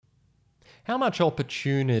How much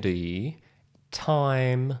opportunity,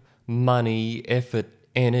 time, money, effort,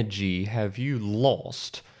 energy have you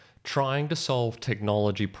lost trying to solve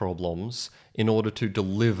technology problems in order to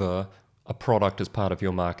deliver a product as part of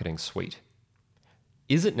your marketing suite?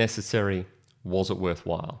 Is it necessary? Was it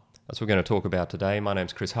worthwhile? That's what we're going to talk about today. My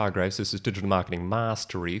name's Chris Hargraves. This is Digital Marketing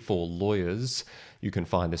Mastery for Lawyers. You can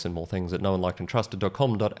find this and more things at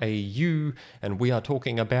knownlikedandtrusted.com.au, and we are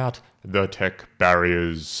talking about the tech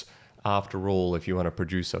barriers. After all, if you want to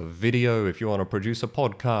produce a video, if you want to produce a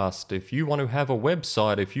podcast, if you want to have a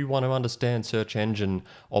website, if you want to understand search engine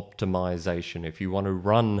optimization, if you want to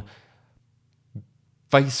run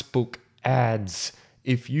Facebook ads,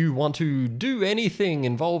 if you want to do anything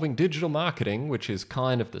involving digital marketing, which is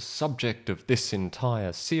kind of the subject of this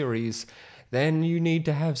entire series, then you need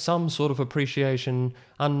to have some sort of appreciation,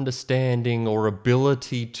 understanding, or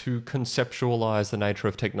ability to conceptualize the nature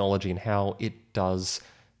of technology and how it does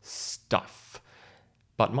stuff.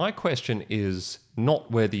 But my question is not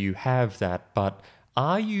whether you have that, but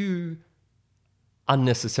are you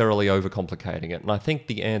unnecessarily overcomplicating it? And I think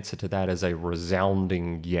the answer to that is a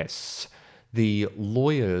resounding yes. The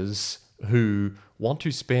lawyers who want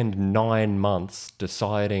to spend 9 months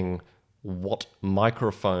deciding what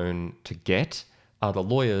microphone to get are the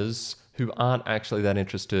lawyers who aren't actually that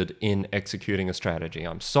interested in executing a strategy.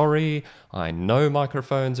 I'm sorry, I know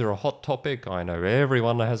microphones are a hot topic, I know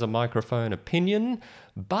everyone has a microphone opinion,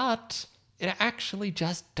 but it actually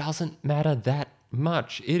just doesn't matter that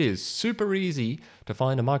much. It is super easy to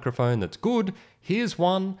find a microphone that's good. Here's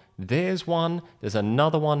one, there's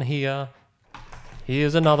another one here.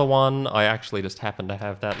 Here's another one. I actually just happen to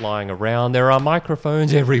have that lying around. There are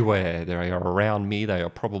microphones everywhere. They are around me. They are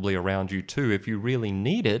probably around you too. If you really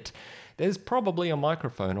need it, there's probably a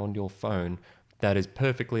microphone on your phone that is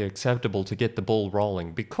perfectly acceptable to get the ball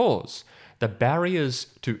rolling, because the barriers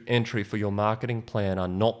to entry for your marketing plan are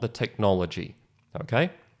not the technology,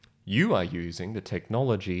 okay? You are using the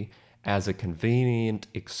technology as a convenient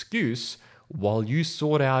excuse while you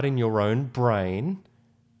sort out in your own brain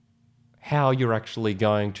how you're actually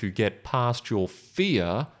going to get past your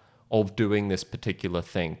fear of doing this particular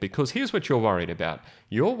thing. Because here's what you're worried about.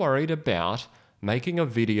 You're worried about making a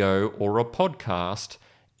video or a podcast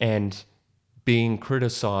and being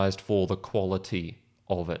criticized for the quality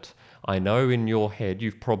of it. I know in your head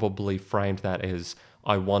you've probably framed that as,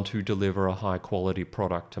 I want to deliver a high quality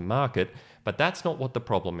product to market, but that's not what the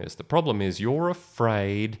problem is. The problem is you're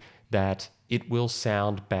afraid that it will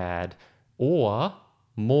sound bad, or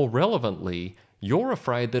more relevantly, you're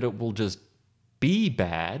afraid that it will just be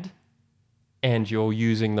bad, and you're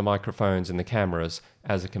using the microphones and the cameras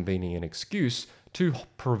as a convenient excuse to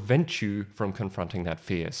prevent you from confronting that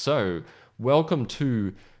fear. So, welcome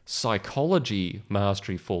to Psychology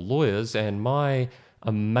Mastery for Lawyers, and my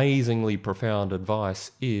amazingly profound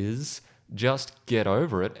advice is just get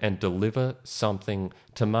over it and deliver something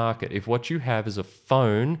to market. If what you have is a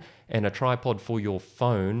phone and a tripod for your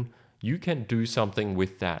phone, you can do something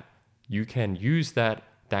with that. You can use that.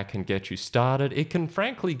 That can get you started. It can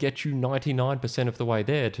frankly get you 99% of the way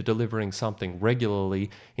there to delivering something regularly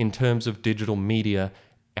in terms of digital media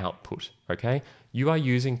output, okay? You are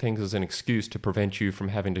using things as an excuse to prevent you from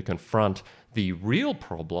having to confront the real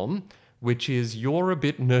problem, which is you're a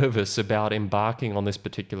bit nervous about embarking on this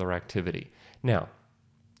particular activity. Now,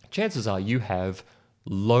 chances are you have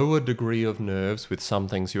lower degree of nerves with some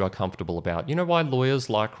things you are comfortable about. You know why lawyers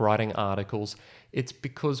like writing articles? It's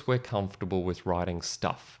because we're comfortable with writing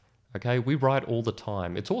stuff. Okay, we write all the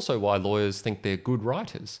time. It's also why lawyers think they're good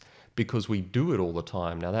writers, because we do it all the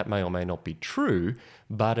time. Now that may or may not be true,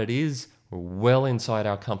 but it is well inside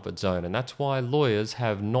our comfort zone. And that's why lawyers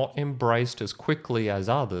have not embraced as quickly as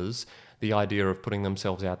others the idea of putting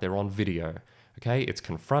themselves out there on video. Okay, it's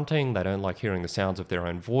confronting. They don't like hearing the sounds of their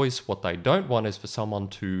own voice. What they don't want is for someone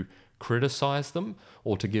to criticize them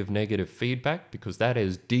or to give negative feedback, because that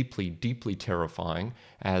is deeply, deeply terrifying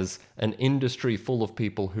as an industry full of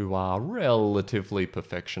people who are relatively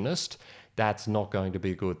perfectionist. That's not going to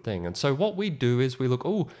be a good thing. And so what we do is we look,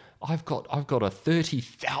 I've got a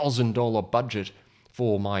 $30,000 budget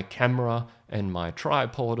for my camera and my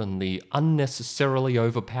tripod and the unnecessarily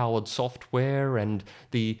overpowered software and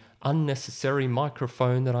the unnecessary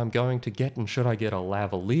microphone that I'm going to get. And should I get a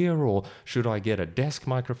lavalier, or should I get a desk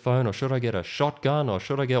microphone, or should I get a shotgun, or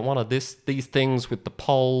should I get one of these things with the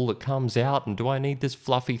pole that comes out, and do I need this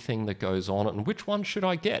fluffy thing that goes on it, and which one should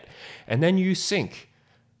I get? And then you sink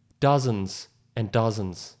dozens and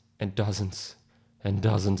dozens and dozens and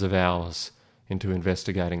dozens of hours into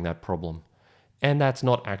investigating that problem. And that's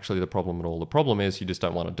not actually the problem at all. The problem is you just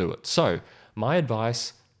don't want to do it. So my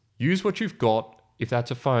advice, use what you've got. If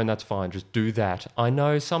that's a phone, that's fine. Just do that. I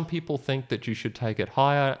know some people think that you should take it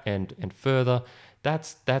higher and further.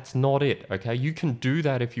 That's not it, okay? You can do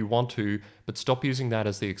that if you want to, but stop using that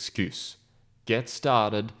as the excuse. Get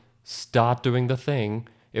started. Start doing the thing.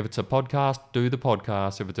 If it's a podcast, do the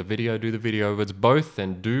podcast. If it's a video, do the video. If it's both,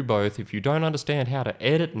 then do both. If you don't understand how to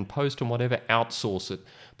edit and post and whatever, outsource it.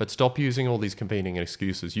 But stop using all these competing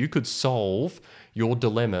excuses. You could solve your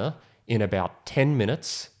dilemma in about 10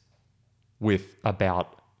 minutes with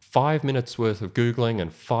about 5 minutes worth of Googling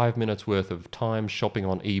and 5 minutes worth of time shopping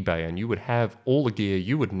on eBay, and you would have all the gear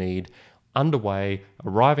you would need underway,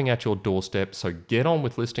 arriving at your doorstep. So get on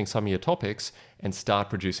with listing some of your topics and start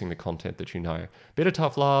producing the content that you know. Bit of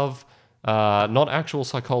tough love, not actual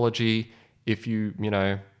psychology. If you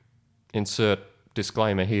insert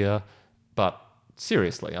disclaimer here, but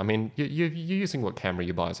seriously, I mean, you're using what camera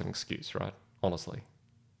you buy as an excuse, right? Honestly.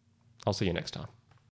 I'll see you next time.